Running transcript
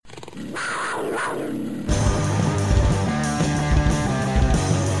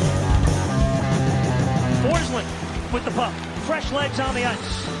Forsland with the puck. Fresh legs on the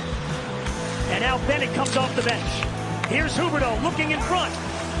ice. And now Bennett comes off the bench. Here's Huberdeau looking in front.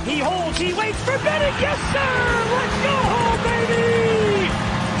 He holds, he waits for Bennett. Yes, sir! Let's go home, baby!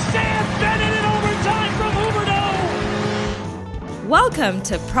 Sam Bennett in overtime from Huberdeau! Welcome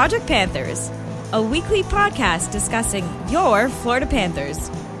to Project Panthers, a weekly podcast discussing your Florida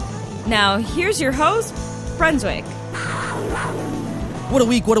Panthers. Now, here's your host, Brunswick. What a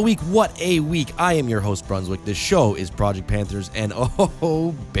week, what a week, what a week. I am your host, Brunswick. This show is Project Panthers, and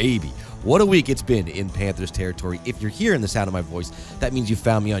oh, baby, what a week it's been in Panthers territory. If you're hearing the sound of my voice, that means you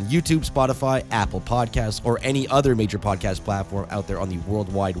found me on YouTube, Spotify, Apple Podcasts, or any other major podcast platform out there on the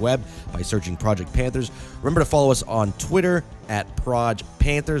World Wide Web by searching Project Panthers. Remember to follow us on Twitter at Proj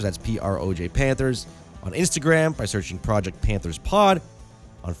Panthers, that's P-R-O-J Panthers, on Instagram by searching Project Panthers Pod,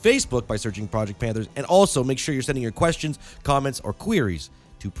 on Facebook by searching Project Panthers, and also make sure you're sending your questions, comments, or queries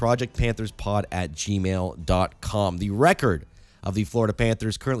to projectpantherspod@gmail.com. The record of the Florida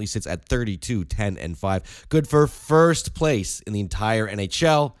Panthers currently sits at 32-10-5, good for first place in the entire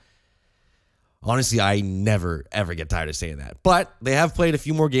NHL. Honestly, I never, ever get tired of saying that. But they have played a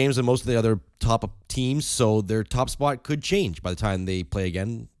few more games than most of the other top teams, so their top spot could change by the time they play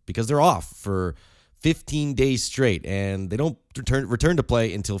again because they're off for 15 days straight, and they don't return to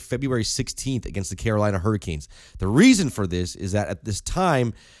play until February 16th against the Carolina Hurricanes. The reason for this is that at this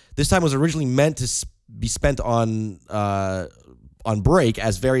time was originally meant to be spent on break,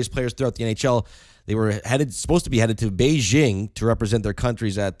 as various players throughout the NHL, they were supposed to be headed to Beijing to represent their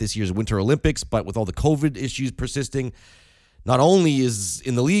countries at this year's Winter Olympics, but with all the COVID issues persisting, not only is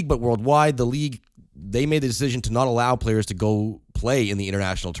in the league, but worldwide, the league, they made the decision to not allow players to go play in the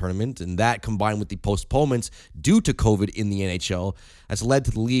international tournament, and that combined with the postponements due to COVID in the NHL has led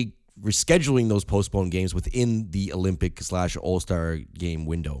to the league rescheduling those postponed games within the Olympic/All-Star game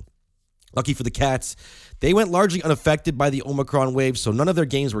window. Lucky for the Cats, they went largely unaffected by the Omicron wave, so none of their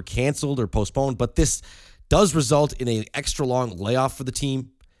games were canceled or postponed, but this does result in an extra long layoff for the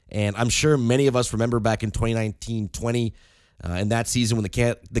team, and I'm sure many of us remember back in 2019-20, in that season when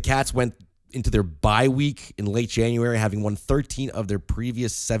the Cats went into their bye week in late January, having won 13 of their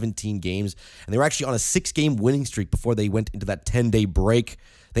previous 17 games, and they were actually on a 6-game winning streak before they went into that 10-day break.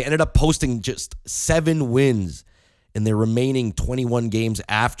 They ended up posting just 7 wins in their remaining 21 games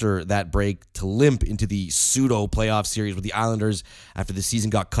after that break to limp into the pseudo playoff series with the Islanders after the season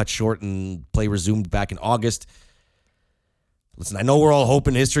got cut short and play resumed back in August. Listen, I know we're all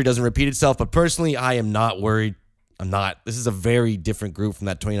hoping history doesn't repeat itself, but personally, I am not worried. I'm not. This is a very different group from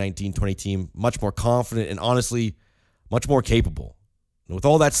that 2019-20 team, much more confident and honestly, much more capable. And with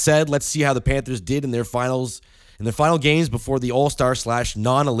all that said, let's see how the Panthers did in their final games before the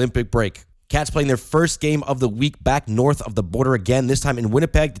All-Star/non-Olympic break. Cats playing their first game of the week back north of the border again, this time in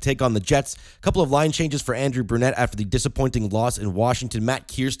Winnipeg to take on the Jets. A couple of line changes for Andrew Brunette after the disappointing loss in Washington. Matt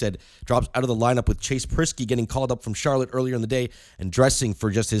Kiersted drops out of the lineup with Chase Prisky getting called up from Charlotte earlier in the day and dressing for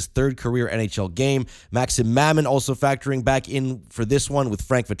just his third career NHL game. Maxim Mamin also factoring back in for this one with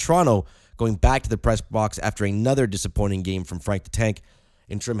Frank Vetrano going back to the press box after another disappointing game from Frank the Tank.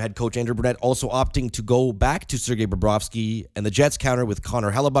 Interim head coach Andrew Brunette also opting to go back to Sergei Bobrovsky, and the Jets counter with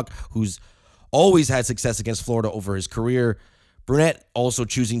Connor Hellebuck, who's always had success against Florida over his career. Brunette also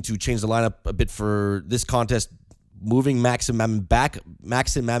choosing to change the lineup a bit for this contest, moving Maxim Mamin back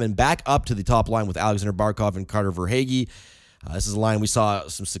up to the top line with Alexander Barkov and Carter Verhaeghe. This is a line we saw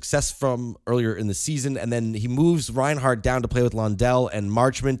some success from earlier in the season, and then he moves Reinhart down to play with Lundell and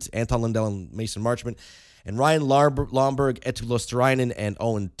Marchment, Anton Lundell and Mason Marchment, and Ryan Lomberg, Eetu Luostarinen, and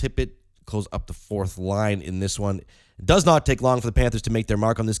Owen Tippett close up the fourth line in this one. It does not take long for the Panthers to make their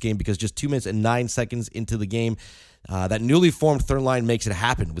mark on this game because just 2 minutes and 9 seconds into the game, that newly formed third line makes it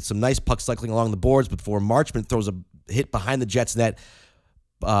happen with some nice puck cycling along the boards before Marchment throws a hit behind the Jets net.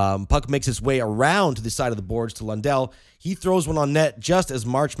 Puck makes its way around to the side of the boards to Lundell. He throws one on net just as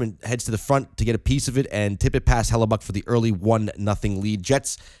Marchment heads to the front to get a piece of it, and Tippett past Hellebuck for the early 1-0 lead.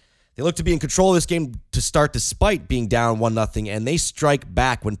 Jets, they look to be in control of this game to start despite being down 1-0, and they strike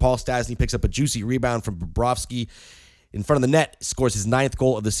back when Paul Stastny picks up a juicy rebound from Bobrovsky in front of the net, scores his 9th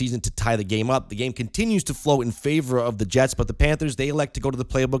goal of the season to tie the game up. The game continues to flow in favor of the Jets, but the Panthers, they elect to go to the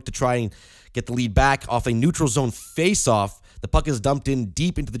playbook to try and get the lead back off a neutral zone face-off. The puck is dumped in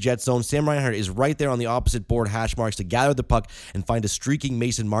deep into the Jets zone. Sam Reinhart is right there on the opposite board hash marks to gather the puck and find a streaking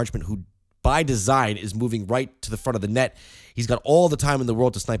Mason Marchment, who by design is moving right to the front of the net. He's got all the time in the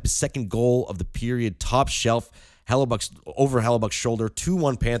world to snipe his second goal of the period top shelf. Hellebuck's shoulder.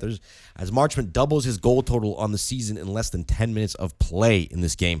 2-1 Panthers as Marchment doubles his goal total on the season in less than 10 minutes of play in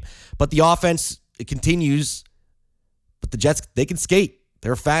this game. But the offense, it continues. But the Jets, they can skate.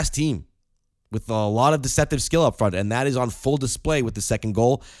 They're a fast team with a lot of deceptive skill up front, and that is on full display with the second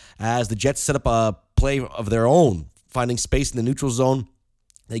goal as the Jets set up a play of their own, finding space in the neutral zone.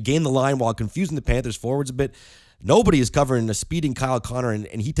 They gain the line while confusing the Panthers forwards a bit. Nobody is covering a speeding Kyle Connor,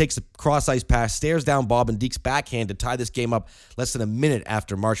 and he takes a cross-ice pass, stares down Bob and Deek's backhand to tie this game up less than a minute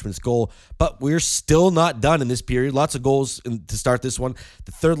after Marchment's goal. But we're still not done in this period. Lots of goals to start this one.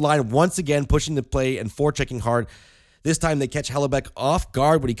 The third line once again pushing the play and forechecking hard. This time they catch Hellebuyck off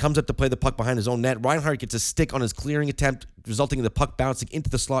guard when he comes up to play the puck behind his own net. Reinhart gets a stick on his clearing attempt, resulting in the puck bouncing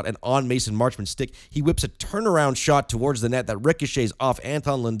into the slot and on Mason Marchment's stick. He whips a turnaround shot towards the net that ricochets off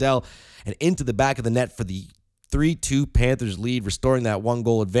Anton Lundell and into the back of the net for the 3-2 Panthers lead, restoring that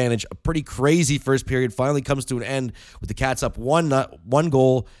 1-goal advantage. A pretty crazy first period finally comes to an end with the Cats up one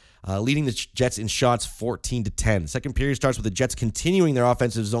goal, leading the Jets in shots 14-10. Second period starts with the Jets continuing their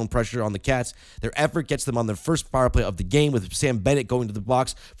offensive zone pressure on the Cats. Their effort gets them on their first power play of the game with Sam Bennett going to the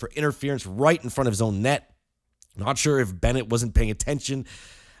box for interference right in front of his own net. Not sure if Bennett wasn't paying attention.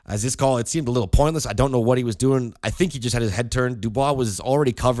 As this call, it seemed a little pointless. I don't know what he was doing. I think he just had his head turned. Dubois was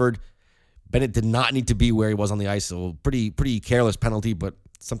already covered. Bennett did not need to be where he was on the ice, so pretty careless penalty, but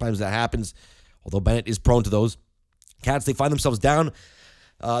sometimes that happens, although Bennett is prone to those. Cats, they find themselves down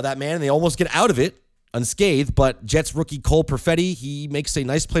that man, and they almost get out of it unscathed, but Jets rookie Cole Perfetti, he makes a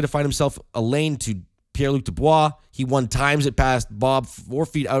nice play to find himself a lane to Pierre-Luc Dubois. He one times it past Bob 4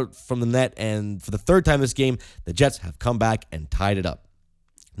 feet out from the net, and for the third time this game, the Jets have come back and tied it up.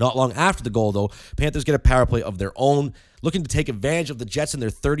 Not long after the goal, though, Panthers get a power play of their own, looking to take advantage of the Jets in their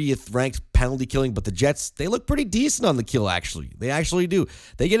 30th ranked penalty killing, but the Jets, they look pretty decent on the kill, actually. They actually do.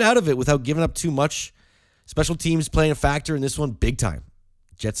 They get out of it without giving up too much. Special teams playing a factor in this one big time.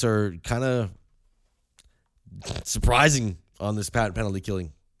 Jets are kind of surprising on this penalty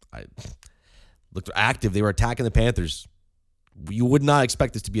killing. I looked active. They were attacking the Panthers. You would not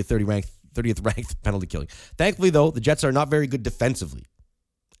expect this to be a 30th ranked penalty killing. Thankfully, though, the Jets are not very good defensively.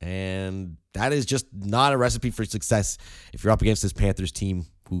 And that is just not a recipe for success if you're up against this Panthers team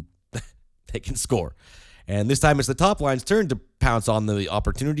who they can score. And this time it's the top line's turn to pounce on the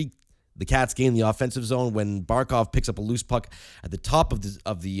opportunity. The Cats gain the offensive zone when Barkov picks up a loose puck at the top of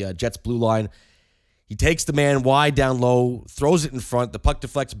the Jets' blue line. He takes the man wide down low, throws it in front. The puck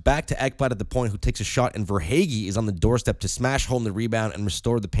deflects back to Ekblad at the point, who takes a shot, and Verhaeghe is on the doorstep to smash home the rebound and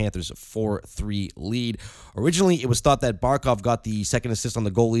restore the Panthers' 4-3 lead. Originally, it was thought that Barkov got the second assist on the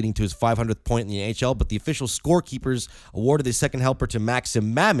goal, leading to his 500th point in the NHL, but the official scorekeepers awarded the second helper to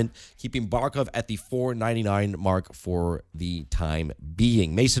Maxim Mamin, keeping Barkov at the .499 mark for the time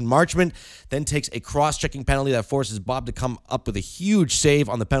being. Mason Marchment then takes a cross-checking penalty that forces Bob to come up with a huge save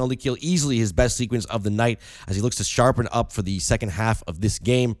on the penalty kill, easily his best sequence of the night as he looks to sharpen up for the second half of this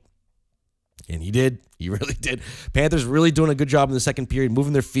game. And he did. He really did. Panthers really doing a good job in the second period,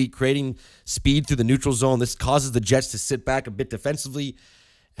 moving their feet, creating speed through the neutral zone. This causes the Jets to sit back a bit defensively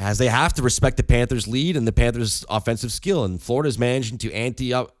as they have to respect the Panthers' lead and the Panthers' offensive skill. And Florida's managing to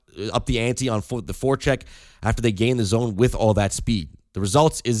up the ante on the forecheck after they gain the zone with all that speed. The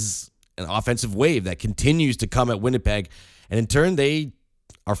results is an offensive wave that continues to come at Winnipeg. And in turn, they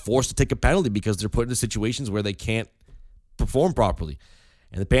are forced to take a penalty because they're put into situations where they can't perform properly.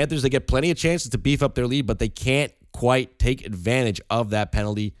 And the Panthers, they get plenty of chances to beef up their lead, but they can't quite take advantage of that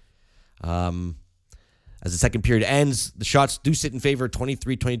penalty. As the second period ends, the shots do sit in favor,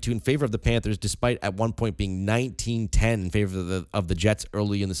 23-22 in favor of the Panthers, despite at one point being 19-10 in favor of the Jets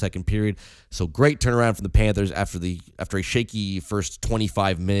early in the second period. So great turnaround from the Panthers after a shaky first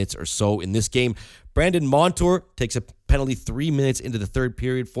 25 minutes or so in this game. Brandon Montour takes a penalty 3 minutes into the third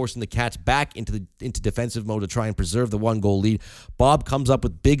period, forcing the Cats back into defensive mode to try and preserve the 1-goal lead. Bob comes up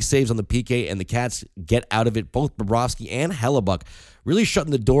with big saves on the PK, and the Cats get out of it. Both Bobrovsky and Hellebuyck really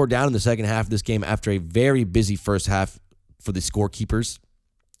shutting the door down in the second half of this game after a very busy first half for the scorekeepers.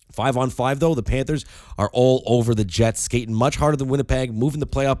 5-on-5, though, the Panthers are all over the Jets, skating much harder than Winnipeg, moving the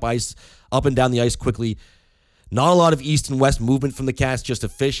playoff ice up and down the ice quickly. Not a lot of east and west movement from the Cats, just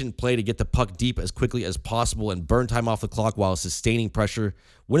efficient play to get the puck deep as quickly as possible and burn time off the clock while sustaining pressure.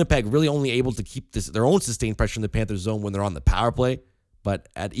 Winnipeg really only able to keep their own sustained pressure in the Panthers zone when they're on the power play. But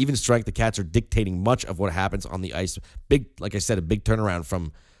at even strength, the Cats are dictating much of what happens on the ice. Like I said, a big turnaround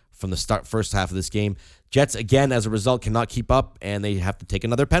from the first half of this game. Jets, again, as a result, cannot keep up, and they have to take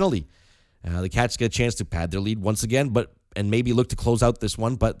another penalty. The Cats get a chance to pad their lead once again, and maybe look to close out this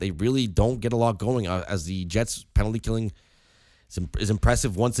one, but they really don't get a lot going as the Jets' penalty killing is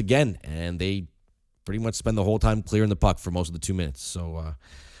impressive once again, and they pretty much spend the whole time clearing the puck for most of the 2 minutes. So,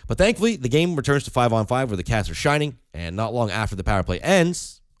 but thankfully, the game returns to 5-on-5 where the Cats are shining, and not long after the power play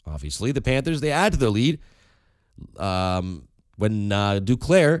ends, obviously, the Panthers, they add to their lead. When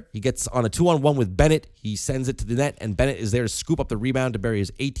Duclair, he gets on a 2-on-1 with Bennett. He sends it to the net, and Bennett is there to scoop up the rebound to bury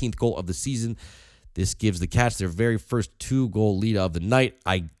his 18th goal of the season. This gives the Cats their very first 2-goal lead of the night.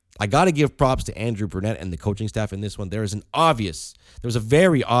 I got to give props to Andrew Brunette and the coaching staff in this one. There was a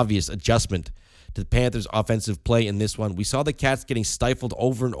very obvious adjustment to the Panthers' offensive play in this one. We saw the Cats getting stifled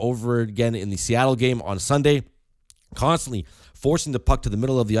over and over again in the Seattle game on Sunday, constantly forcing the puck to the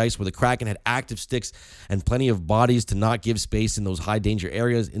middle of the ice where the Kraken had active sticks and plenty of bodies to not give space in those high-danger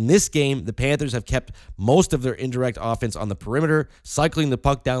areas. In this game, the Panthers have kept most of their indirect offense on the perimeter, cycling the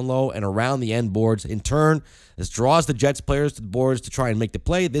puck down low and around the end boards. In turn, this draws the Jets players to the boards to try and make the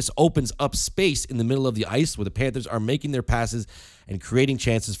play. This opens up space in the middle of the ice where the Panthers are making their passes and creating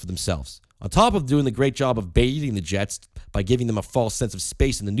chances for themselves. On top of doing the great job of baiting the Jets by giving them a false sense of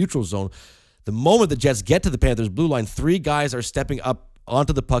space in the neutral zone, the moment the Jets get to the Panthers' blue line, 3 guys are stepping up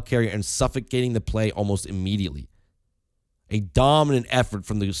onto the puck carrier and suffocating the play almost immediately. A dominant effort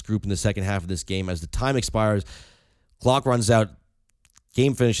from this group in the second half of this game. As the time expires, clock runs out,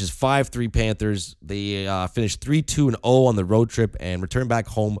 game finishes 5-3 Panthers. They finish 3-2-0 on the road trip and return back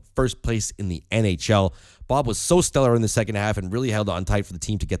home, first place in the NHL. Bob was so stellar in the second half and really held on tight for the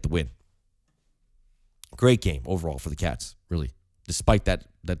team to get the win. Great game overall for the Cats, really, despite that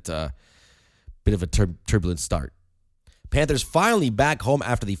bit of a turbulent start. Panthers finally back home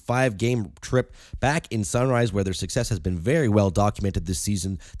after the 5-game trip back in Sunrise, where their success has been very well documented this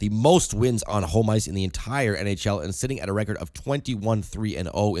season. The most wins on home ice in the entire NHL and sitting at a record of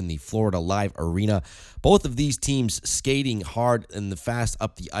 21-3-0 in the Florida Live Arena. Both of these teams skating hard and fast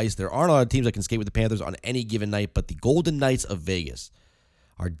up the ice. There aren't a lot of teams that can skate with the Panthers on any given night, but the Golden Knights of Vegas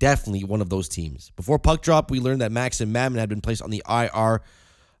are definitely one of those teams. Before puck drop, we learned that Maxim Mammon had been placed on the IR.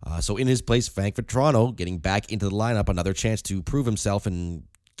 So in his place, Frank Vatrano getting back into the lineup, another chance to prove himself and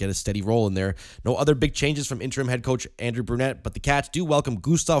get a steady role in there. No other big changes from interim head coach Andrew Brunette, but the Cats do welcome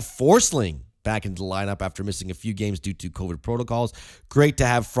Gustav Forsling back into the lineup after missing a few games due to COVID protocols. Great to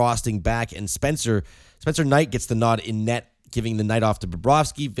have Frosting back, and Spencer Knight gets the nod in net, giving the night off to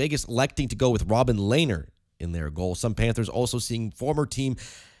Bobrovsky. Vegas electing to go with Robin Lehner in their goal. Some Panthers also seeing former teammate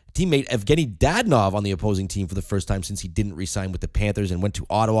Evgeny Dadonov on the opposing team for the first time since he didn't re-sign with the Panthers and went to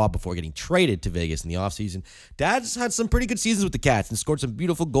Ottawa before getting traded to Vegas in the offseason. Dad's had some pretty good seasons with the Cats and scored some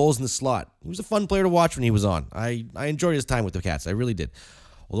beautiful goals in the slot. He was a fun player to watch when he was on. I enjoyed his time with the Cats. I really did.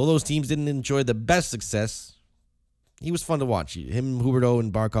 Although those teams didn't enjoy the best success, he was fun to watch. Him, Huberdeau,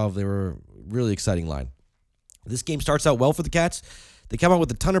 and Barkov, they were a really exciting line. This game starts out well for the Cats. They come out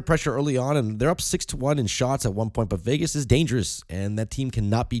with a ton of pressure early on, and they're up 6-1 in shots at one point, but Vegas is dangerous, and that team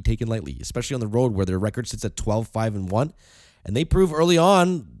cannot be taken lightly, especially on the road where their record sits at 12-5-1, and they prove early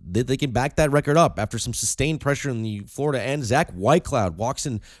on that they can back that record up. After some sustained pressure in the Florida end, Zach Whitecloud walks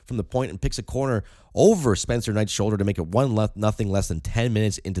in from the point and picks a corner over Spencer Knight's shoulder to make it 1-0 less than 10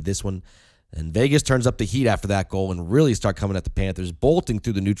 minutes into this one. And Vegas turns up the heat after that goal and really start coming at the Panthers, bolting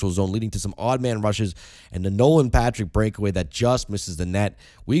through the neutral zone, leading to some odd man rushes and the Nolan Patrick breakaway that just misses the net.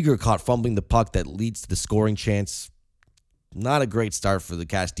 Uyghur caught fumbling the puck that leads to the scoring chance. Not a great start for the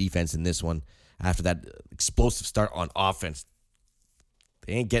Cats defense in this one after that explosive start on offense.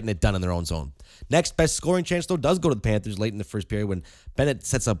 They ain't getting it done in their own zone. Next best scoring chance, though, does go to the Panthers late in the first period when Bennett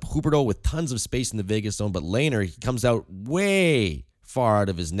sets up Huberdeau with tons of space in the Vegas zone, but Lehner, he comes out way far out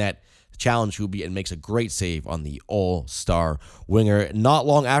of his net. Challenge Hubie and makes a great save on the all-star winger. Not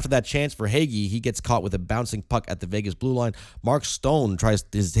long after that chance for Hagee, he gets caught with a bouncing puck at the Vegas blue line. Mark Stone tries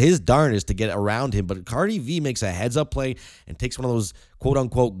his darndest to get around him, but Cardi V makes a heads-up play and takes one of those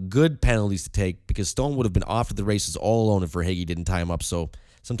quote-unquote good penalties to take because Stone would have been off to the races all alone if Hagee didn't tie him up. So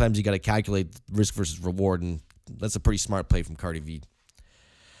sometimes you got to calculate risk versus reward, and that's a pretty smart play from Cardi V.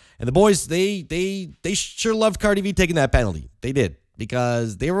 And the boys, they sure loved Cardi V taking that penalty. They did.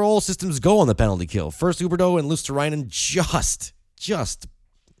 Because they were all systems go on the penalty kill. First, Huberdeau and Luosterainen just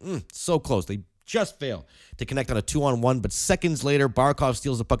so close. They just fail to connect on a 2-on-1, but seconds later, Barkov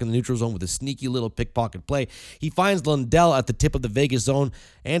steals the puck in the neutral zone with a sneaky little pickpocket play. He finds Lundell at the tip of the Vegas zone.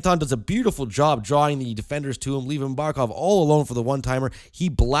 Anton does a beautiful job drawing the defenders to him, leaving Barkov all alone for the one-timer. He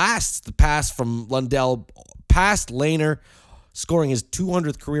blasts the pass from Lundell past Lehner, scoring his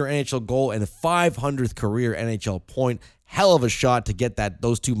 200th career NHL goal and 500th career NHL point. Hell of a shot to get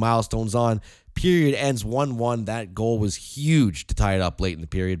those two milestones on. Period ends 1-1. That goal was huge to tie it up late in the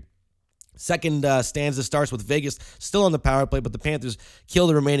period. Second stanza starts with Vegas still on the power play, but the Panthers kill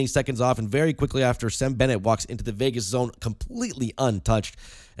the remaining seconds off, and very quickly after, Sam Bennett walks into the Vegas zone completely untouched.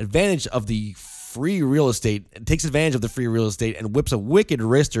 Advantage of the free real estate, takes advantage of the free real estate, and whips a wicked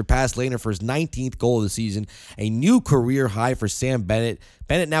wrister past Lehner for his 19th goal of the season. A new career high for Sam Bennett.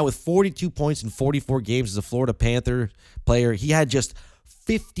 Bennett now with 42 points in 44 games as a Florida Panther player. He had just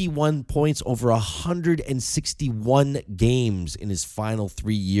 51 points over 161 games in his final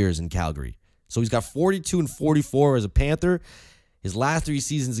 3 years in Calgary. So he's got 42 and 44 as a Panther. His last 3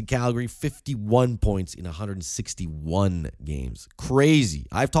 seasons in Calgary, 51 points in 161 games. Crazy.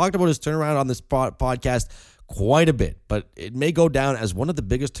 I've talked about his turnaround on this podcast quite a bit, but it may go down as one of the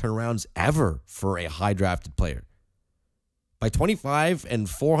biggest turnarounds ever for a high-drafted player. By 25 and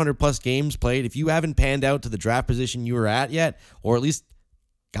 400-plus games played, if you haven't panned out to the draft position you were at yet, or at least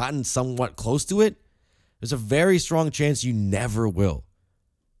gotten somewhat close to it, there's a very strong chance you never will.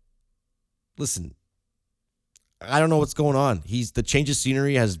 Listen, I don't know what's going on. The change of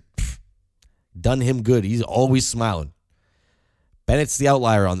scenery has done him good. He's always smiling. Bennett's the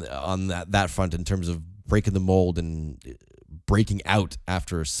outlier on that front in terms of breaking the mold and breaking out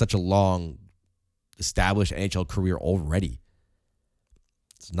after such a long established NHL career already.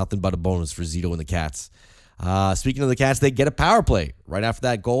 It's nothing but a bonus for Zito and the Cats. Speaking of the Cats, they get a power play right after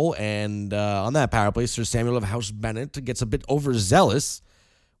that goal, and on that power play, Sir Samuel of House Bennett gets a bit overzealous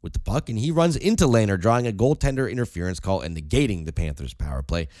with the puck, and he runs into Lehner, drawing a goaltender interference call and negating the Panthers' power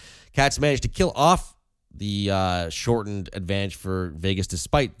play. Cats managed to kill off the shortened advantage for Vegas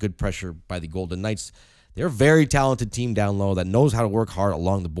despite good pressure by the Golden Knights. They're a very talented team down low that knows how to work hard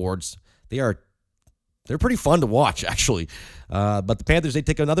along the boards. They're pretty fun to watch, actually. But the Panthers, they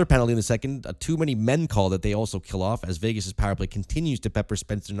take another penalty in the second, a too many men call that they also kill off as Vegas' power play continues to pepper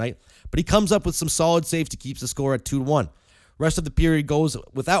Spencer Knight. But he comes up with some solid saves to keep the score at 2-1. Rest of the period goes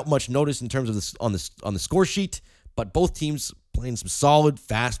without much notice in terms of this on the score sheet, but both teams playing some solid,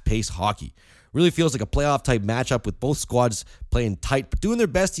 fast-paced hockey. Really feels like a playoff-type matchup with both squads playing tight, but doing their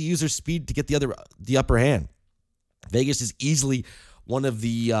best to use their speed to get the upper hand. Vegas is easily one of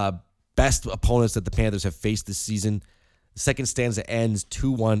the best opponents that the Panthers have faced this season. The second stanza ends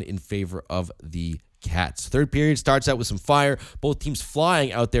 2-1 in favor of the Cats. Third period starts out with some fire. Both teams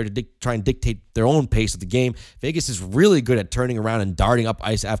flying out there to try and dictate their own pace of the game. Vegas is really good at turning around and darting up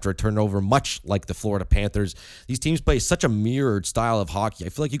ice after a turnover, much like the Florida Panthers. These teams play such a mirrored style of hockey. I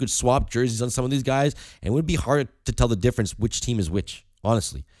feel like you could swap jerseys on some of these guys, and it would be hard to tell the difference which team is which,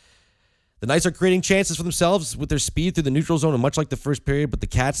 honestly. The Knights are creating chances for themselves with their speed through the neutral zone, and much like the first period, but the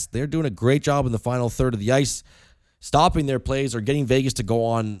Cats, they're doing a great job in the final third of the ice, stopping their plays or getting Vegas to go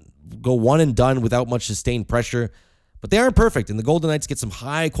one and done without much sustained pressure. But they aren't perfect, and the Golden Knights get some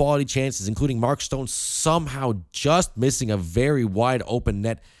high-quality chances, including Mark Stone somehow just missing a very wide open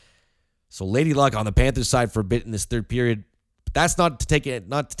net. So Lady Luck on the Panthers side for a bit in this third period. But that's not to take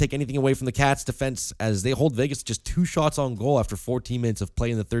anything away from the Cats' defense, as they hold Vegas just 2 shots on goal after 14 minutes of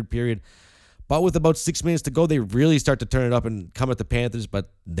play in the third period. But with about 6 minutes to go, they really start to turn it up and come at the Panthers,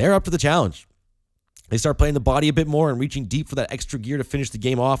 but they're up to the challenge. They start playing the body a bit more and reaching deep for that extra gear to finish the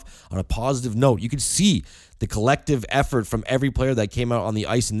game off on a positive note. You could see the collective effort from every player that came out on the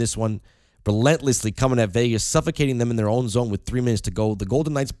ice in this one, relentlessly coming at Vegas, suffocating them in their own zone with 3 minutes to go. The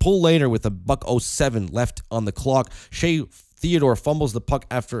Golden Knights pull later with a .07 left on the clock. Shea Theodore fumbles the puck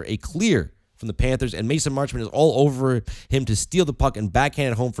after a clear from the Panthers, and Mason Marchment is all over him to steal the puck and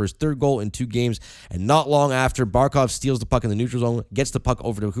backhand it home for his 3rd goal in 2 games. And not long after, Barkov steals the puck in the neutral zone, gets the puck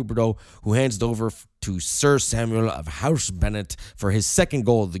over to Huberdeau, who hands it over to Sir Samuel of House Bennett for his 2nd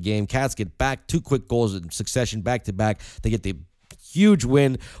goal of the game. Cats get back 2 quick goals in succession, back-to-back. They get the huge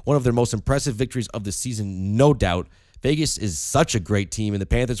win, one of their most impressive victories of the season, no doubt. Vegas is such a great team, and the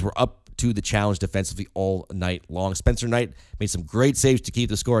Panthers were up to the challenge defensively all night long. Spencer Knight made some great saves to keep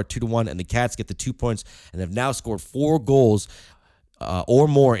the score at 2-1, and the Cats get the 2 points and have now scored 4 goals or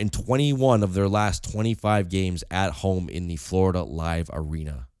more in 21 of their last 25 games at home in the Florida Live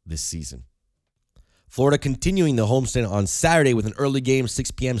Arena this season. Florida continuing the homestand on Saturday with an early game,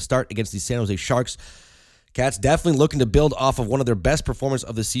 6 p.m. start against the San Jose Sharks. Cats definitely looking to build off of one of their best performances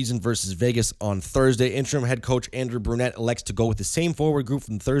of the season versus Vegas on Thursday. Interim head coach Andrew Brunette elects to go with the same forward group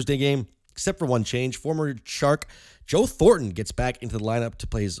from the Thursday game, except for one change. Former Shark Joe Thornton gets back into the lineup to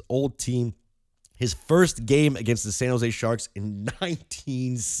play his old team. His first game against the San Jose Sharks in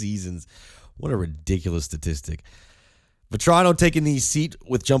 19 seasons. What a ridiculous statistic. Vetrano taking the seat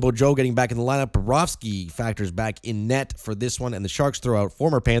with Jumbo Joe getting back in the lineup. Bobrovsky factors back in net for this one, and the Sharks throw out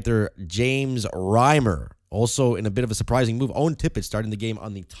former Panther James Reimer. Also, in a bit of a surprising move, Owen Tippett starting the game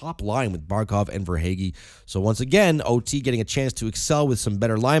on the top line with Barkov and Verhaeghe. So once again, OT getting a chance to excel with some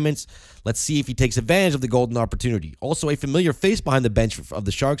better alignments. Let's see if he takes advantage of the golden opportunity. Also, a familiar face behind the bench of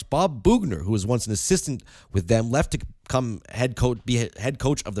the Sharks, Bob Boughner, who was once an assistant with them, left to become head coach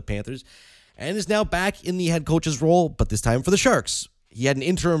of the Panthers. and is now back in the head coach's role, but this time for the Sharks. He had an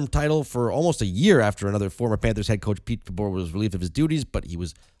interim title for almost a year after another former Panthers head coach, Pete DeBoer, was relieved of his duties, but he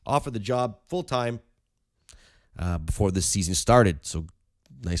was offered the job full-time before this season started. So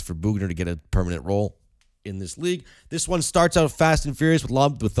nice for Boughner to get a permanent role in this league. This one starts out fast and furious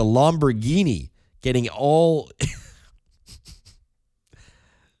with the Lamborghini getting all...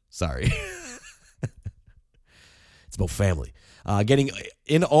 Sorry. It's about family. Getting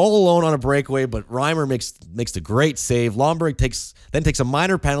in all alone on a breakaway, but Reimer makes a great save. Lomberg takes a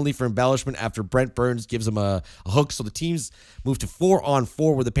minor penalty for embellishment after Brent Burns gives him a hook. So the teams move to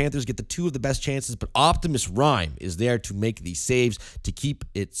 4-on-4, where the Panthers get the two of the best chances, but Optimus Rhyme is there to make these saves to keep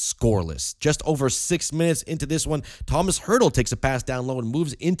it scoreless. Just over 6 minutes into this one, Thomas Hertl takes a pass down low and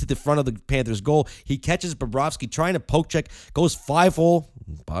moves into the front of the Panthers' goal. He catches Bobrovsky trying to poke check, goes 5-hole.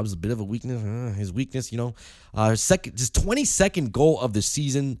 Bob's a bit of a weakness. His weakness, his 22nd goal of the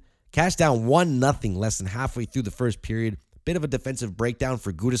season. Cash down 1-0 less than halfway through the first period. Bit of a defensive breakdown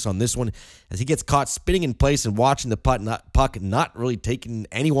for Gudas on this one as he gets caught spinning in place and watching the puck not really taking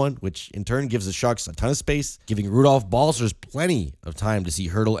anyone, which in turn gives the Sharks a ton of space, giving Rudolph Balcers plenty of time to see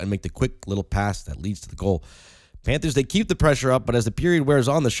Hertl and make the quick little pass that leads to the goal. Panthers, they keep the pressure up, but as the period wears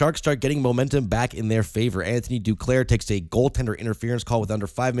on, the Sharks start getting momentum back in their favor. Anthony Duclair takes a goaltender interference call with under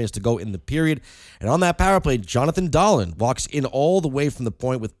 5 minutes to go in the period. And on that power play, Jonathan Dahlen walks in all the way from the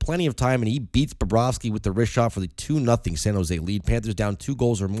point with plenty of time, and he beats Bobrovsky with the wrist shot for the 2-0 San Jose lead. Panthers down 2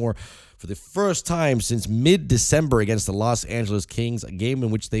 goals or more for the first time since mid-December against the Los Angeles Kings, a game in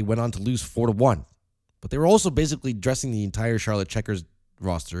which they went on to lose 4-1. But they were also basically dressing the entire Charlotte Checkers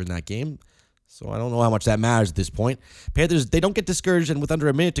roster in that game. So I don't know how much that matters at this point. Panthers, they don't get discouraged, and with under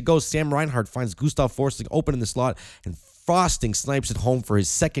a minute to go, Sam Reinhart finds Gustav Forsling open in the slot, and Frosting snipes it home for his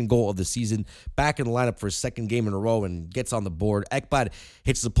second goal of the season, back in the lineup for his second game in a row and gets on the board. Ekblad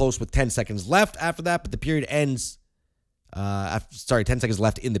hits the post with 10 seconds left after that, but the period ends, 10 seconds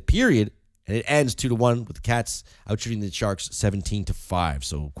left in the period, and it ends 2-1 with the Cats outshooting the Sharks 17-5.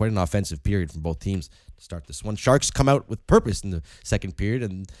 So quite an offensive period from both teams to start this one. Sharks come out with purpose in the second period,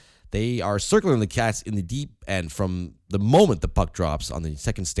 and they are circling the Cats in the deep end from the moment the puck drops on the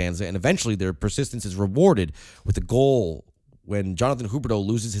second stanza, and eventually their persistence is rewarded with a goal when Jonathan Huberdeau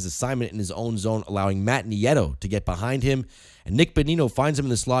loses his assignment in his own zone, allowing Matt Nieto to get behind him, and Nick Bonino finds him in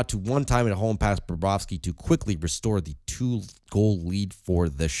the slot to one-time at home pass Bobrovsky to quickly restore the 2-goal lead for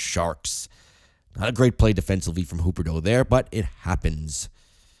the Sharks. Not a great play defensively from Huberdeau there, but it happens.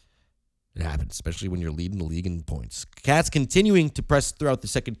 It happens, especially when you're leading the league in points. Cats continuing to press throughout the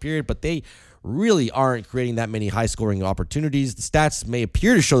second period, but they really aren't creating that many high-scoring opportunities. The stats may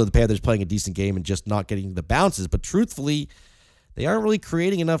appear to show that the Panthers playing a decent game and just not getting the bounces, but truthfully, they aren't really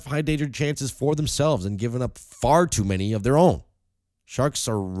creating enough high-danger chances for themselves and giving up far too many of their own. Sharks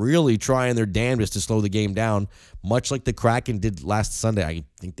are really trying their damnedest to slow the game down, much like the Kraken did last Sunday. I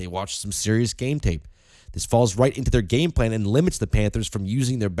think they watched some serious game tape. This falls right into their game plan and limits the Panthers from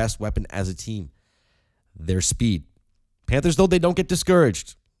using their best weapon as a team, their speed. Panthers, though, they don't get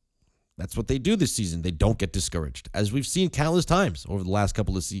discouraged. That's what they do this season. They don't get discouraged. As we've seen countless times over the last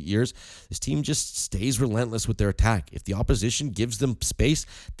couple of years, this team just stays relentless with their attack. If the opposition gives them space,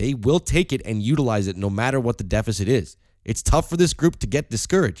 they will take it and utilize it no matter what the deficit is. It's tough for this group to get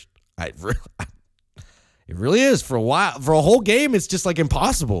discouraged. It really is. For a while, for a whole game, it's just like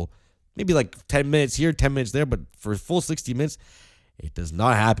impossible. Maybe like 10 minutes here, 10 minutes there, but for a full 60 minutes, it does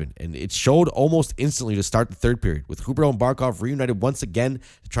not happen. And it showed almost instantly to start the third period, with Huberdeau and Barkov reunited once again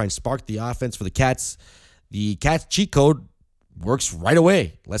to try and spark the offense for the Cats. The Cats cheat code works right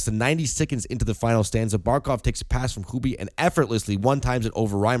away. Less than 90 seconds into the final stanza, Barkov takes a pass from Hubie and effortlessly one-times it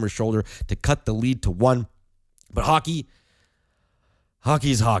over Reimer's shoulder to cut the lead to 1. But hockey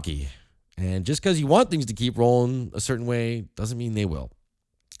is hockey. And just because you want things to keep rolling a certain way doesn't mean they will.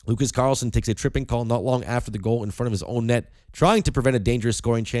 Lucas Carlson takes a tripping call not long after the goal in front of his own net, trying to prevent a dangerous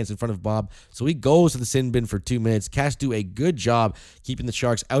scoring chance in front of Bob. So he goes to the sin bin for 2 minutes. Cats do a good job keeping the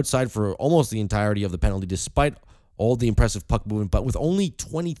Sharks outside for almost the entirety of the penalty, despite all the impressive puck movement. But with only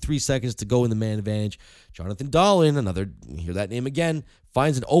 23 seconds to go in the man advantage, Jonathan Dahlen, hear that name again,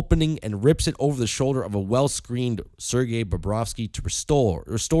 finds an opening and rips it over the shoulder of a well-screened Sergei Bobrovsky to restore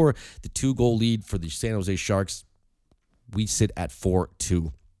the 2-goal lead for the San Jose Sharks. We sit at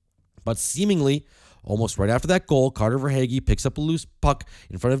 4-2. But seemingly, almost right after that goal, Carter Verhaeghe picks up a loose puck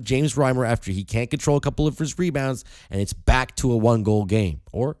in front of James Reimer after he can't control a couple of his rebounds, and it's back to a 1-goal game.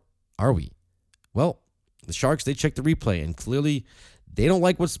 Or are we? Well, the Sharks, they check the replay, and clearly they don't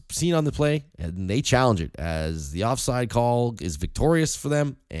like what's seen on the play, and they challenge it as the offside call is victorious for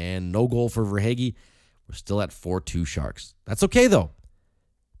them, and no goal for Verhaeghe. We're still at 4-2 Sharks. That's okay, though,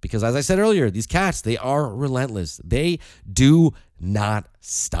 Because as I said earlier, these Cats, they are relentless. They do not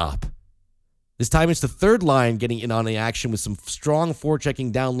stop. This time it's the third line getting in on the action with some strong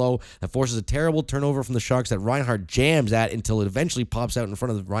forechecking down low that forces a terrible turnover from the Sharks that Reinhart jams at until it eventually pops out in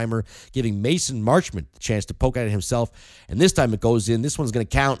front of the Reimer, giving Mason Marchment the chance to poke at it himself. And this time it goes in. This one's going to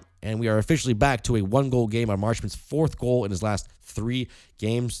count, and we are officially back to a one-goal game on Marchment's fourth goal in his last 3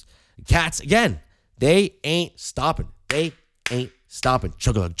 games. Cats, again, they ain't stopping. They ain't stopping.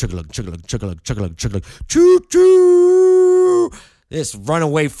 Chug-a-lug, chug-a-lug, chug-a-lug, chug-a-lug, chug-a-lug, chug-a-lug. Choo-choo! This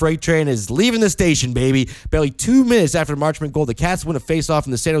runaway freight train is leaving the station, baby. Barely 2 minutes after the Marchment goal, the Cats win a face-off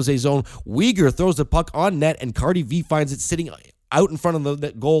in the San Jose zone. Weegar throws the puck on net, and Cardi V finds it sitting out in front of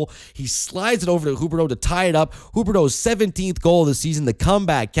the goal. He slides it over to Huberdeau to tie it up. Huberdeau's 17th goal of the season. The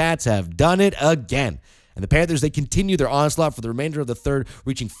comeback Cats have done it again. And the Panthers, they continue their onslaught for the remainder of the third,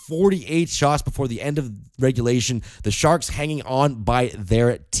 reaching 48 shots before the end of regulation. The Sharks hanging on by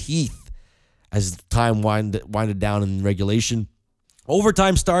their teeth as time winded down in regulation.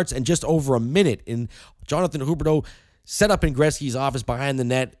 Overtime starts, and just over a minute in, Jonathan Huberdeau set up in Gretzky's office behind the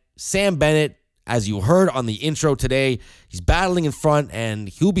net. Sam Bennett, as you heard on the intro today, he's battling in front, and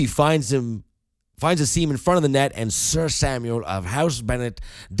Hubie finds a seam in front of the net, and Sir Samuel of House Bennett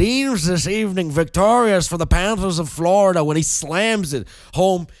deems this evening victorious for the Panthers of Florida when he slams it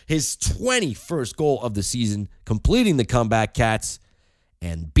home, his 21st goal of the season, completing the comeback Cats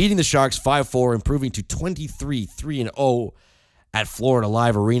and beating the Sharks 5-4, improving to 23-3-0 at Florida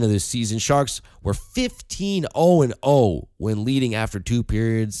Live Arena this season. Sharks were 15-0-0 when leading after 2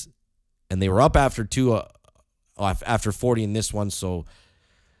 periods, and they were up after 40 in this one, so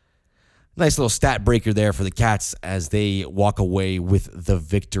nice little stat breaker there for the Cats as they walk away with the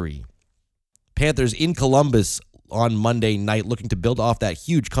victory. Panthers in Columbus on Monday night looking to build off that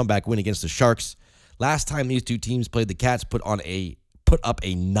huge comeback win against the Sharks. Last time these two teams played, the Cats put up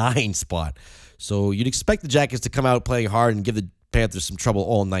a 9 spot. So you'd expect the Jackets to come out playing hard and give the Panthers some trouble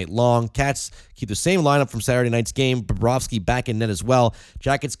all night long. Cats keep the same lineup from Saturday night's game. Bobrovsky back in net as well.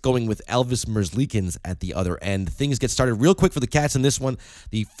 Jackets going with Elvis Merzlikins at the other end. Things get started real quick for the Cats in this one.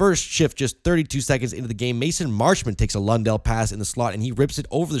 The first shift, just 32 seconds into the game, Mason Marchment takes a Lundell pass in the slot, and he rips it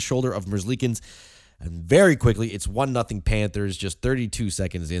over the shoulder of Merzlikins. And very quickly, it's 1-0 Panthers, just 32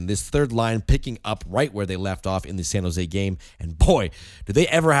 seconds in. This third line picking up right where they left off in the San Jose game. And boy, do they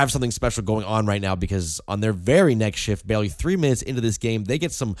ever have something special going on right now, because on their very next shift, barely 3 minutes into this game, they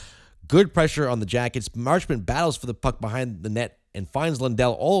get some good pressure on the Jackets. Marchment battles for the puck behind the net and finds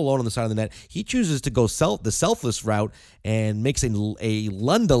Lundell all alone on the side of the net. He chooses to go the selfless route and makes a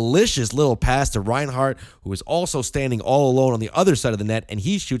Lundelicious little pass to Reinhart, who is also standing all alone on the other side of the net, and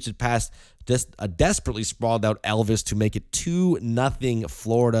he shoots it past just a desperately sprawled out Elvis to make it 2-0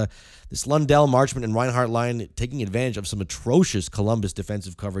 Florida. This Lundell, Marchment, and Reinhart line taking advantage of some atrocious Columbus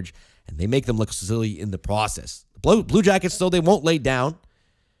defensive coverage, and they make them look silly in the process. The Blue Jackets, though, they won't lay down.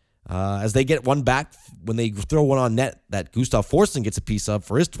 As they get one back when they throw one on net that Gustav Forsling gets a piece of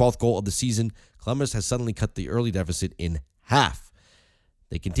for his 12th goal of the season, Columbus has suddenly cut the early deficit in half.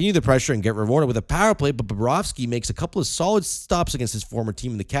 They continue the pressure and get rewarded with a power play, but Bobrovsky makes a couple of solid stops against his former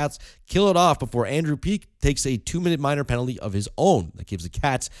team, and the Cats kill it off before Andrew Peeke takes a 2-minute minor penalty of his own. That gives the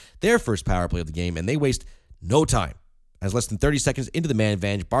Cats their first power play of the game, and they waste no time. As less than 30 seconds into the man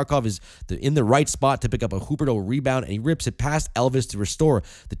advantage, Barkov is in the right spot to pick up a Huberdeau rebound, and he rips it past Elvis to restore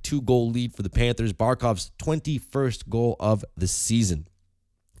the 2-goal lead for the Panthers, Barkov's 21st goal of the season.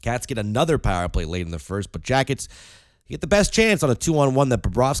 Cats get another power play late in the first, but Jackets get the best chance on a 2-on-1 that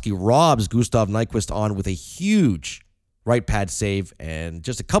Bobrovsky robs Gustav Nyquist on with a huge right pad save, and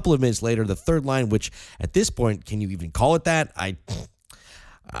just a couple of minutes later, the third line, which at this point, can you even call it that? I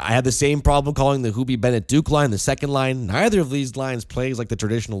had the same problem calling the Hubie Bennett Duke line, the second line. Neither of these lines plays like the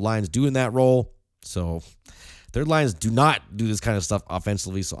traditional lines do in that role. So third lines do not do this kind of stuff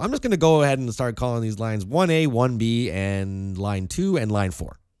offensively. So I'm just going to go ahead and start calling these lines 1A, 1B, and line 2 and line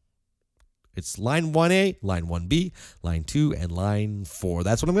 4. It's line 1A, line 1B, line 2, and line 4.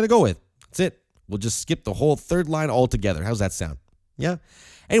 That's what I'm going to go with. That's it. We'll just skip the whole third line altogether. How's that sound? Yeah?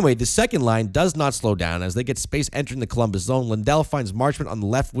 Anyway, the second line does not slow down as they get space entering the Columbus zone. Lundell finds Marchment on the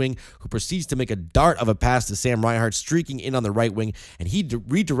left wing, who proceeds to make a dart of a pass to Sam Reinhart, streaking in on the right wing, and he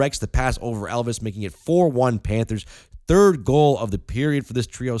redirects the pass over Elvis, making it 4-1 Panthers. Third goal of the period for this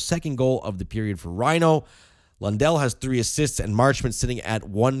trio, second goal of the period for Rhino. Lundell has 3 assists, and Marchment sitting at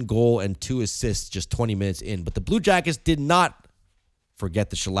 1 goal and 2 assists just 20 minutes in. But the Blue Jackets did not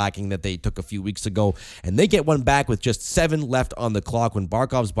forget the shellacking that they took a few weeks ago, and they get one back with just 7 left on the clock when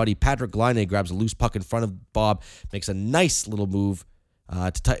Barkov's buddy Patrick Laine grabs a loose puck in front of Bob, makes a nice little move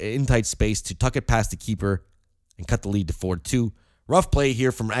in tight space to tuck it past the keeper and cut the lead to 4-2. Rough play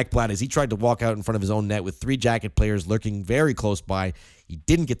here from Ekblad as he tried to walk out in front of his own net with 3 Jacket players lurking very close by. He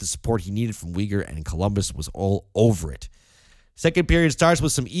didn't get the support he needed from Weegar, and Columbus was all over it. Second period starts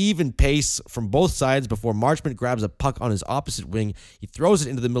with some even pace from both sides before Marchment grabs a puck on his opposite wing. He throws it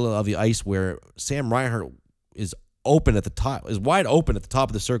into the middle of the ice where Sam Reinhart is wide open at the top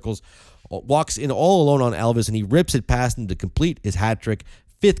of the circles, walks in all alone on Elvis, and he rips it past him to complete his hat trick,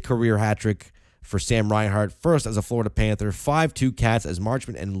 5th career hat trick for Sam Reinhart, first as a Florida Panther, 5-2 Cats as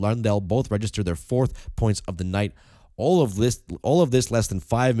Marchment and Lundell both register their 4th points of the night. All of this less than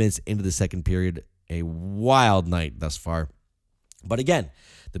 5 minutes into the second period. A wild night thus far. But again,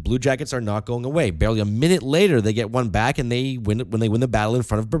 the Blue Jackets are not going away. Barely a minute later, they get one back, and they win the battle in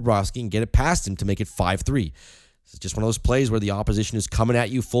front of Bobrovsky and get it past him to make it 5-3. It's just one of those plays where the opposition is coming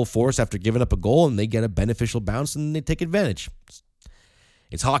at you full force after giving up a goal, and they get a beneficial bounce, and they take advantage.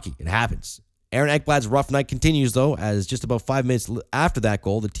 It's hockey. It happens. Aaron Ekblad's rough night continues, though, as just about 5 minutes after that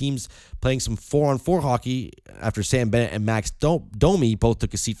goal, the team's playing some 4-on-4 hockey after Sam Bennett and Max Domi both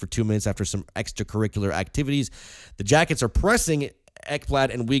took a seat for 2 minutes after some extracurricular activities. The Jackets are pressing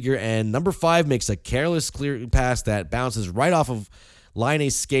Ekblad and Weegar, and number 5 makes a careless clear pass that bounces right off of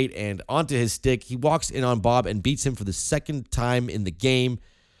Laine's skate and onto his stick. He walks in on Bob and beats him for the second time in the game.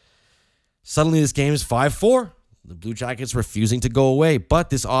 Suddenly, this game is 5-4. The Blue Jackets refusing to go away. But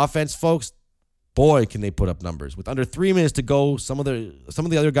this offense, folks, boy, can they put up numbers. With under 3 minutes to go, some of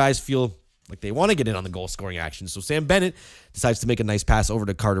the other guys feel like they want to get in on the goal-scoring action. So Sam Bennett decides to make a nice pass over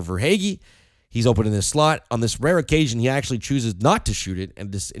to Carter Verhaeghe. He's open in the slot. On this rare occasion, he actually chooses not to shoot it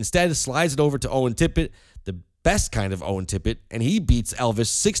and instead slides it over to Owen Tippett, the best kind of Owen Tippett, and he beats Elvis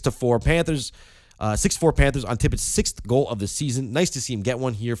 6-4 Panthers. 6-4 Panthers on Tippett's 6th goal of the season. Nice to see him get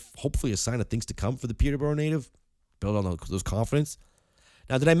one here. Hopefully a sign of things to come for the Peterborough native. Build on those confidence.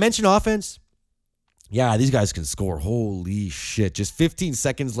 Now, did I mention offense? Yeah, these guys can score. Holy shit. Just 15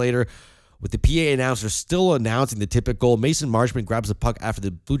 seconds later, with the PA announcer still announcing the Tippett goal, Mason Marchment grabs the puck after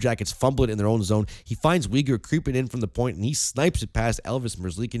the Blue Jackets fumble it in their own zone. He finds Weegar creeping in from the point, and he snipes it past Elvis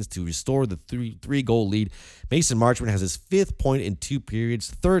Merzlikins to restore the three-goal lead. Mason Marchment has his 5th point in 2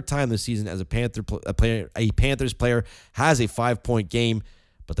 periods, 3rd time this season as a Panthers player has a 5-point game,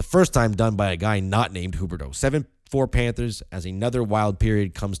 but the first time done by a guy not named Huberdeau. 7-4 Panthers as another wild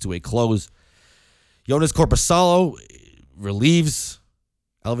period comes to a close. Jonas Korpisalo relieves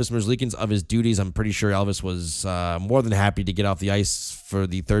Elvis Merzlikins of his duties. I'm pretty sure Elvis was more than happy to get off the ice for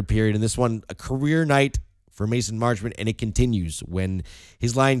the 3rd period. And this one, a career night for Mason Marchment, and it continues when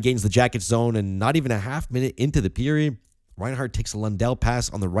his line gains the Jacket zone, and not even a half minute into the period, Reinhart takes a Lundell pass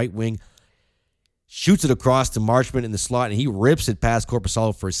on the right wing, shoots it across to Marchment in the slot, and he rips it past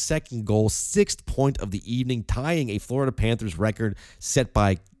Korpisalo for his 2nd goal, 6th point of the evening, tying a Florida Panthers record set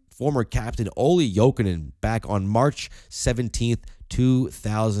by former captain Olli Jokinen back on March 17th,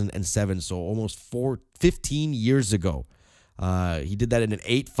 2007, so almost 15 years ago. He did that in an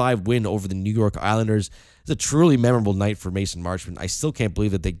 8-5 win over the New York Islanders. It's a truly memorable night for Mason Marchment. I still can't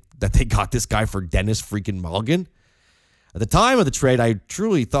believe that they got this guy for Dennis freaking Mulligan. At the time of the trade, I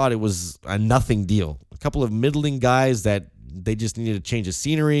truly thought it was a nothing deal. A couple of middling guys that they just needed to change the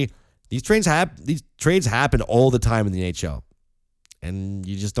scenery. These trades happen all the time in the NHL, and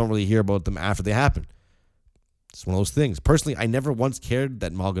you just don't really hear about them after they happen. It's one of those things. Personally, I never once cared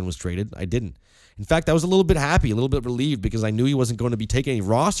that Mulligan was traded. I didn't. In fact, I was a little bit happy, a little bit relieved, because I knew he wasn't going to be taking any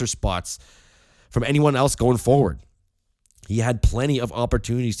roster spots from anyone else going forward. He had plenty of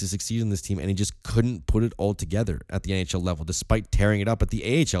opportunities to succeed in this team, and he just couldn't put it all together at the NHL level, despite tearing it up at the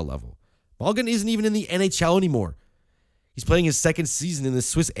AHL level. Mulligan isn't even in the NHL anymore. He's playing his 2nd season in the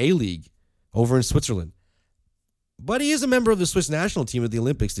Swiss A-League over in Switzerland. But he is a member of the Swiss national team at the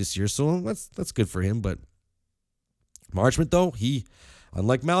Olympics this year, so that's good for him. But Marchment, though,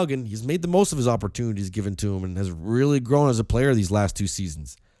 unlike Mulligan, he's made the most of his opportunities given to him and has really grown as a player these last 2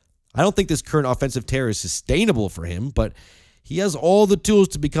 seasons. I don't think this current offensive tear is sustainable for him, but he has all the tools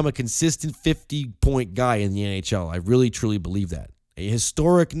to become a consistent 50-point guy in the NHL. I really, truly believe that. A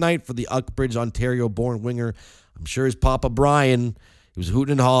historic night for the Uxbridge, Ontario-born winger. I'm sure his papa, Brian, he was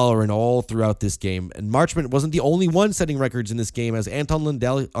hooting and hollering all throughout this game. And Marchment wasn't the only one setting records in this game. As Anton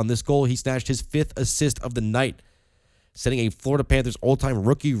Lundell, on this goal, he snatched his 5th assist of the night, setting a Florida Panthers all-time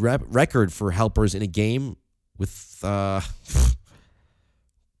rookie record for helpers in a game with a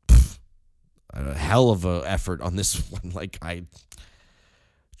hell of an effort on this one.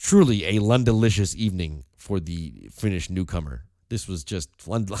 Truly a Lundelicious evening for the Finnish newcomer. This was just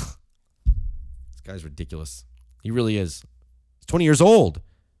this guy's ridiculous. He really is. He's 20 years old.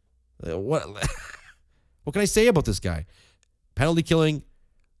 What can I say about this guy? Penalty killing,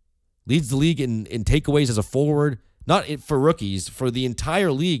 leads the league in takeaways as a forward, Not for rookies, for the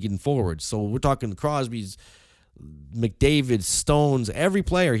entire league in forwards. So we're talking Crosby's, McDavid, Stones, every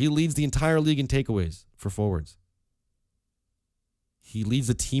player. He leads the entire league in takeaways for forwards. He leads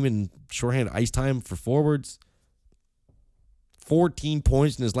the team in shorthand ice time for forwards. 14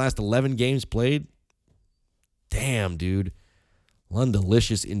 points in his last 11 games played. Damn, dude.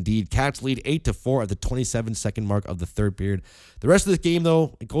 Lundalicious indeed. Cats lead 8-4 at the 27-second mark of the third period. The rest of this game,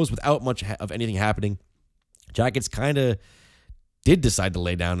 though, it goes without much of anything happening. Jackets kind of did decide to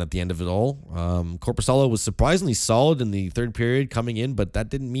lay down at the end of it all. Korpisalo was surprisingly solid in the third period coming in, but that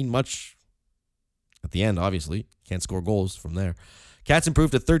didn't mean much at the end, obviously. Can't score goals from there. Cats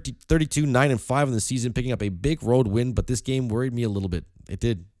improved to 32, 9-5 in the season, picking up a big road win, but this game worried me a little bit. It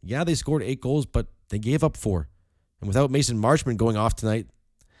did. Yeah, they scored 8 goals, but they gave up 4. And without Mason Marchment going off tonight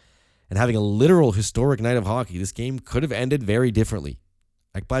and having a literal historic night of hockey, this game could have ended very differently.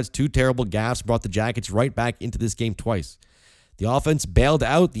 Ekblad's 2 terrible gaffes brought the Jackets right back into this game twice. The offense bailed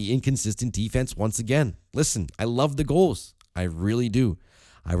out the inconsistent defense once again. Listen, I love the goals. I really do.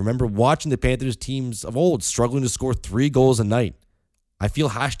 I remember watching the Panthers teams of old struggling to score 3 goals a night. I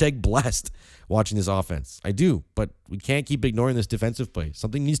feel #blessed watching this offense. I do, but we can't keep ignoring this defensive play.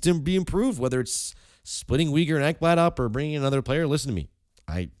 Something needs to be improved, whether it's splitting Weegar and Ekblad up or bringing in another player. Listen to me.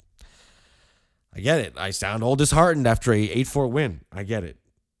 I get it. I sound all disheartened after a 8-4 win. I get it.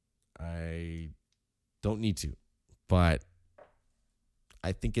 I don't need to, but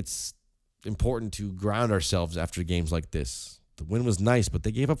I think it's important to ground ourselves after games like this. The win was nice, but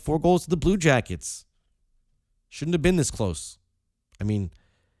they gave up 4 goals to the Blue Jackets. Shouldn't have been this close. I mean,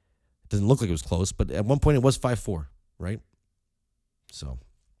 it doesn't look like it was close, but at one point it was 5-4, right? So,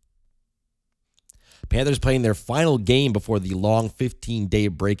 Panthers playing their final game before the long 15-day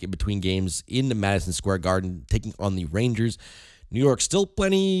break in between games in the Madison Square Garden, taking on the Rangers. New York still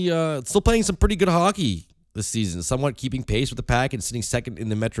playing some pretty good hockey this season, somewhat keeping pace with the Pack and sitting second in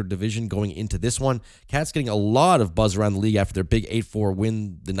the Metro Division going into this one. Cats getting a lot of buzz around the league after their big 8-4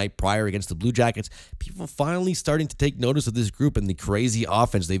 win the night prior against the Blue Jackets. People finally starting to take notice of this group and the crazy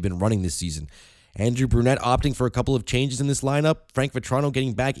offense they've been running this season. Andrew Brunette opting for a couple of changes in this lineup. Frank Vetrano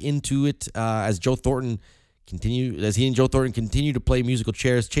getting back into it as he and Joe Thornton continue to play musical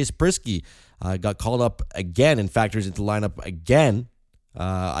chairs. Chase Prisky got called up again and factors into the lineup again.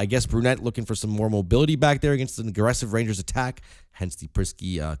 I guess Brunette looking for some more mobility back there against an aggressive Rangers attack, hence the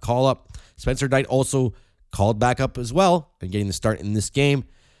Prisky call-up. Spencer Knight also called back up as well and getting the start in this game.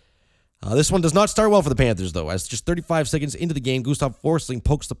 This one does not start well for the Panthers, though, as just 35 seconds into the game, Gustav Forsling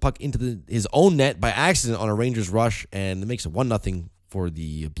pokes the puck into his own net by accident on a Rangers rush, and it makes it 1-0 for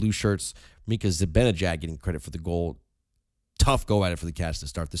the Blue Shirts. Mika Zibanejad getting credit for the goal. Tough go at it for the Cats to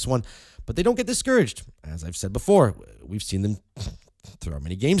start this one, but they don't get discouraged. As I've said before, we've seen them throughout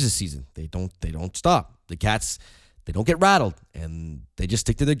many games this season. They don't stop. The Cats, they don't get rattled, and they just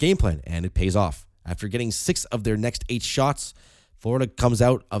stick to their game plan, and it pays off. After getting 6 of their next 8 shots, Florida comes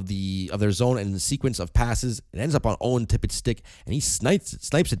out of their zone and in the sequence of passes. It ends up on Owen Tippett's stick, and he snipes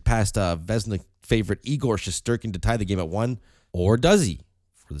it past Vezina favorite Igor Shesterkin to tie the game at 1. Or does he?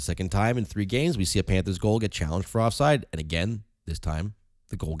 For the second time in 3 games, we see a Panthers goal get challenged for offside, and again, this time,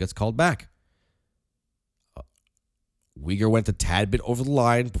 the goal gets called back. Weegar went a tad bit over the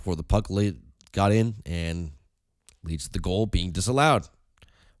line before the puck got in and leads to the goal being disallowed.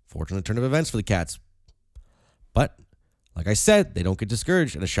 Fortunate turn of events for the Cats. But, like I said, they don't get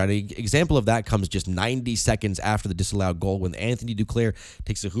discouraged, and a shining example of that comes just 90 seconds after the disallowed goal when Anthony Duclair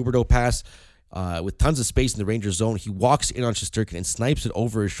takes a Huberdeau pass with tons of space in the Rangers zone. He walks in on Shesterkin and snipes it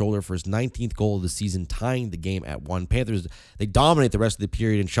over his shoulder for his 19th goal of the season, tying the game at 1. Panthers, they dominate the rest of the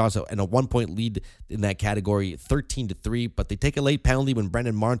period in shots and a 1-point lead in that category, 13-3, but they take a late penalty when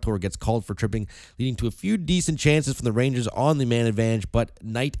Brendan Montour gets called for tripping, leading to a few decent chances from the Rangers on the man advantage, but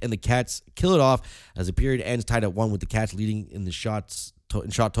Knight and the Cats kill it off as the period ends tied at 1 with the Cats leading in the shot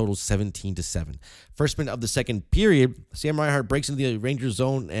totals 17-7. First minute of the second period, Sam Reinhart breaks into the Rangers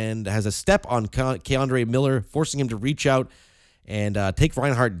zone and has a step on Keandre Miller, forcing him to reach out and take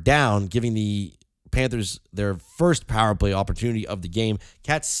Reinhart down, giving the Panthers their first power play opportunity of the game.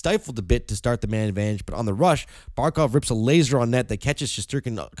 Cats stifled a bit to start the man advantage, but on the rush, Barkov rips a laser on net that catches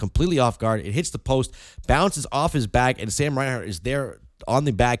Shesterkin completely off guard. It hits the post, bounces off his back, and Sam Reinhart is there on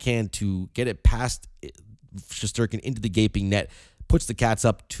the backhand to get it past Shesterkin into the gaping net. Puts the Cats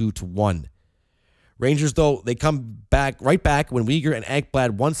up 2-1. Rangers, though, they come right back when Weegar and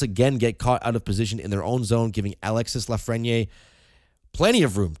Ekblad once again get caught out of position in their own zone, giving Alexis Lafreniere plenty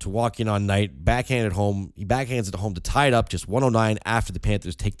of room to walk in on Knight. He backhands it home to tie it up just 109 after the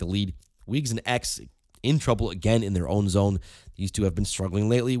Panthers take the lead. Weegs and X in trouble again in their own zone. These two have been struggling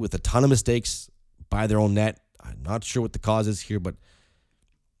lately with a ton of mistakes by their own net. I'm not sure what the cause is here, but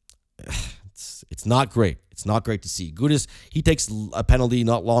it's not great. It's not great to see. Gudas, he takes a penalty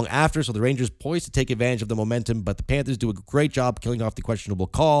not long after, so the Rangers poised to take advantage of the momentum, but the Panthers do a great job killing off the questionable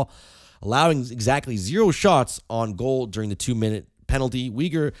call, allowing exactly 0 shots on goal during the 2-minute penalty.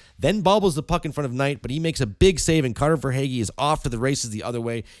 Weegar then bobbles the puck in front of Knight, but he makes a big save, and Carter Verhaeghe is off to the races the other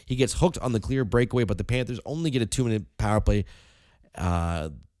way. He gets hooked on the clear breakaway, but the Panthers only get a 2-minute power play.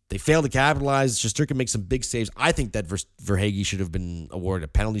 They fail to capitalize. Shesterkin makes some big saves. I think that Verhaeghe should have been awarded a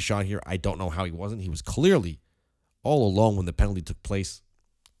penalty shot here. I don't know how he wasn't. He was clearly all alone when the penalty took place.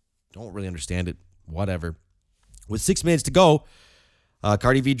 Don't really understand it. Whatever. With 6 minutes to go,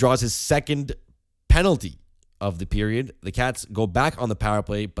 Cardi V draws his second penalty of the period. The Cats go back on the power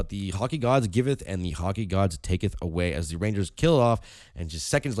play, but the hockey gods giveth and the hockey gods taketh away as the Rangers kill it off. And just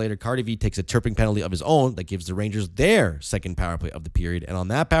seconds later, Cardi V takes a chirping penalty of his own that gives the Rangers their second power play of the period. And on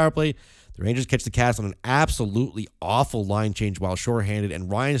that power play, the Rangers catch the Cats on an absolutely awful line change while shorthanded, and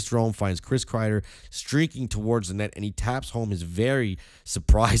Ryan Strome finds Chris Kreider streaking towards the net, and he taps home his very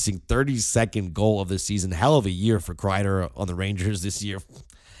surprising 32nd goal of the season. Hell of a year for Kreider on the Rangers this year.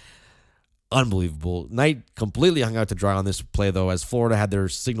 Unbelievable. Knight completely hung out to dry on this play, though, as Florida had their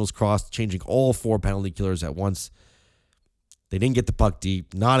signals crossed, changing all 4 penalty killers at once. They didn't get the puck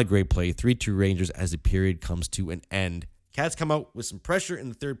deep. Not a great play. 3-2 Rangers as the period comes to an end. Cats come out with some pressure in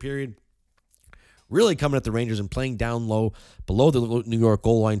the third period, really coming at the Rangers and playing down low below the New York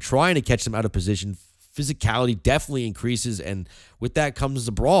goal line, trying to catch them out of position. Physicality definitely increases, and with that comes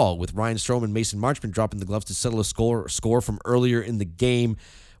the brawl, with Ryan Strome and Mason Marchment dropping the gloves to settle a score from earlier in the game,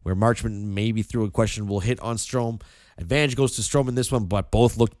 where Marchment maybe threw a questionable hit on Strome. Advantage goes to Strome in this one, but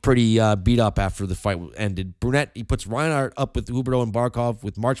both looked pretty beat up after the fight ended. Brunette, he puts Reinhart up with Huberdeau and Barkov,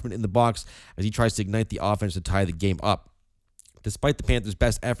 with Marchment in the box as he tries to ignite the offense to tie the game up. Despite the Panthers'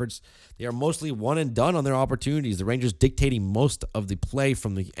 best efforts, they are mostly one and done on their opportunities. The Rangers dictating most of the play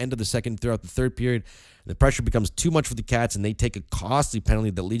from the end of the second throughout the third period. The pressure becomes too much for the Cats, and they take a costly penalty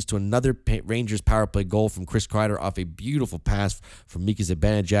that leads to another Rangers power play goal from Chris Kreider off a beautiful pass from Mika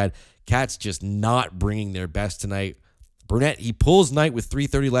Zibanejad. Cats just not bringing their best tonight. Burnett, he pulls Knight with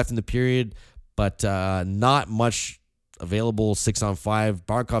 3:30 left in the period, but not much available 6-on-5.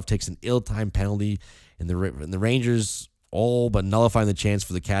 Barkov takes an ill-timed penalty, and the Rangers all but nullifying the chance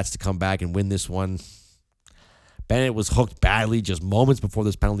for the Cats to come back and win this one. Bennett was hooked badly just moments before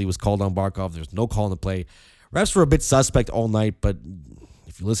this penalty was called on Barkov. There's no call on the play. Refs were a bit suspect all night, but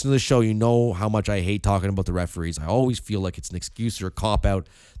if you listen to the show, you know how much I hate talking about the referees. I always feel like it's an excuse or a cop-out.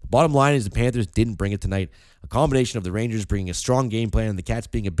 The bottom line is the Panthers didn't bring it tonight. A combination of the Rangers bringing a strong game plan and the Cats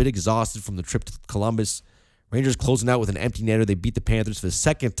being a bit exhausted from the trip to Columbus. Rangers closing out with an empty netter. They beat the Panthers for the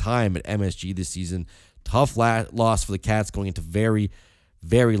second time at MSG this season. Tough loss for the Cats going into very,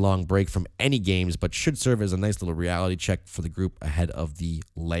 very long break from any games, but should serve as a nice little reality check for the group ahead of the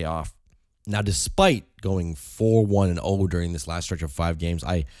layoff. Now, despite going 4-1-0 during this last stretch of 5 games,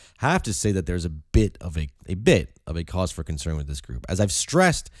 I have to say that there's a bit of a cause for concern with this group. As I've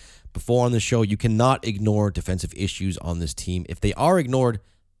stressed before on the show, you cannot ignore defensive issues on this team. If they are ignored,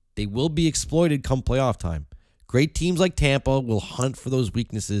 they will be exploited come playoff time. Great teams like Tampa will hunt for those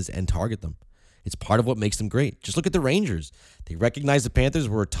weaknesses and target them. It's part of what makes them great. Just look at the Rangers. They recognized the Panthers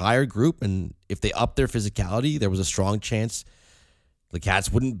were a tired group, and if they upped their physicality, there was a strong chance the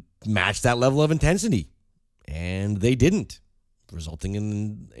Cats wouldn't match that level of intensity. And they didn't, resulting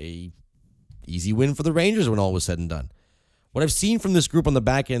in a easy win for the Rangers when all was said and done. What I've seen from this group on the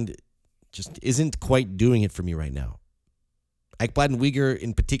back end just isn't quite doing it for me right now. Ekblad and Weegar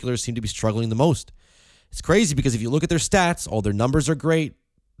in particular seem to be struggling the most. It's crazy because if you look at their stats, all their numbers are great.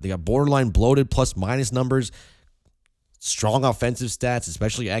 They got borderline bloated plus-minus numbers, strong offensive stats,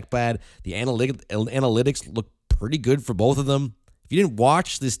 especially Ekblad. The analytics look pretty good for both of them. If you didn't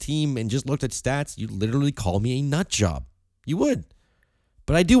watch this team and just looked at stats, you'd literally call me a nut job. You would.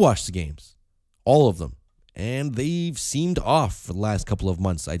 But I do watch the games, all of them, and they've seemed off for the last couple of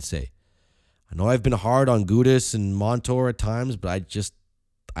months, I'd say. I know I've been hard on Gudas and Montour at times, but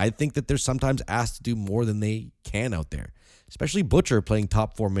I think that they're sometimes asked to do more than they can out there. Especially Butcher playing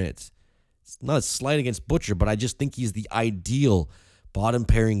top 4 minutes. It's not a slight against Butcher, but I just think he's the ideal bottom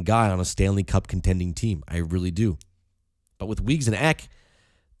pairing guy on a Stanley Cup contending team. I really do. But with Weegs and Ek,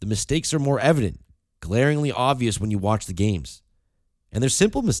 the mistakes are more evident, glaringly obvious when you watch the games. And they're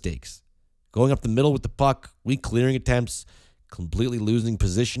simple mistakes. Going up the middle with the puck, weak clearing attempts, completely losing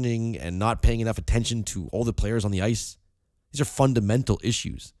positioning, and not paying enough attention to all the players on the ice. These are fundamental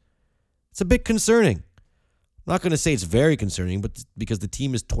issues. It's a bit concerning. I'm not going to say it's very concerning, but because the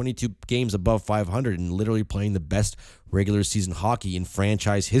team is 22 games above 500 and literally playing the best regular season hockey in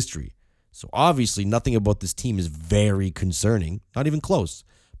franchise history. So obviously nothing about this team is very concerning, not even close.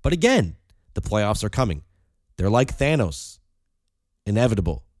 But again, the playoffs are coming. They're like Thanos,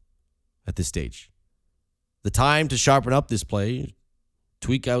 inevitable at this stage. The time to sharpen up this play,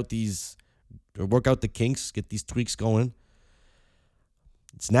 tweak out these, or work out the kinks, get these tweaks going.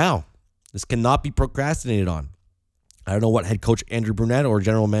 It's now. This cannot be procrastinated on. I don't know what head coach Andrew Brunette or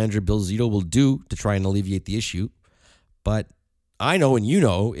general manager Bill Zito will do to try and alleviate the issue, but I know and you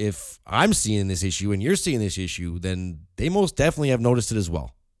know if I'm seeing this issue and you're seeing this issue, then they most definitely have noticed it as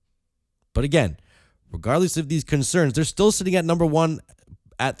well. But again, regardless of these concerns, they're still sitting at number 1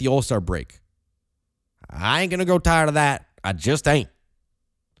 at the All-Star break. I ain't going to grow tired of that. I just ain't.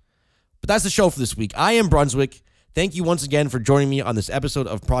 But that's the show for this week. I am Brunswick. Thank you once again for joining me on this episode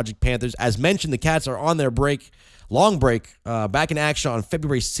of Project Panthers. As mentioned, the Cats are on their break, long break, back in action on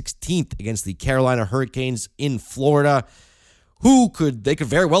February 16th against the Carolina Hurricanes in Florida. They could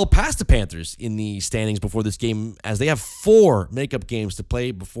very well pass the Panthers in the standings before this game, as they have 4 makeup games to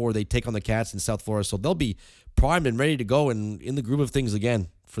play before they take on the Cats in South Florida. So they'll be primed and ready to go and in the groove of things again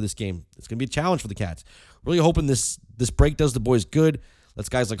for this game. It's going to be a challenge for the Cats. Really hoping this break does the boys good. Lets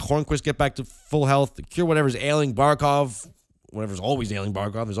guys like Hornquist get back to full health, cure whatever's ailing Barkov, whatever's always ailing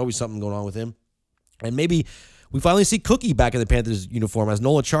Barkov. There's always something going on with him. And maybe we finally see Cookie back in the Panthers uniform, as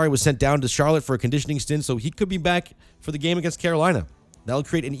Noel Acciari was sent down to Charlotte for a conditioning stint, so he could be back for the game against Carolina. That'll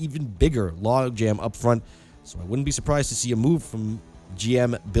create an even bigger logjam up front, so I wouldn't be surprised to see a move from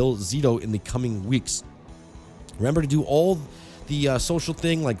GM Bill Zito in the coming weeks. Remember to do all the social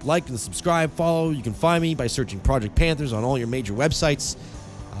thing, like and subscribe, follow. You can find me by searching Project Panthers on all your major websites.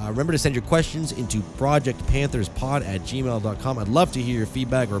 Remember to send your questions into projectpantherspod@gmail.com. I'd love to hear your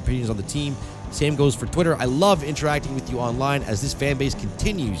feedback or opinions on the team. Same goes for Twitter. I love interacting with you online as this fan base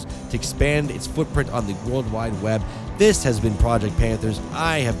continues to expand its footprint on the World Wide Web. This has been Project Panthers.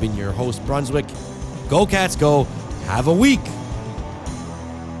 I have been your host, Brunswick. Go Cats, go. Have a week.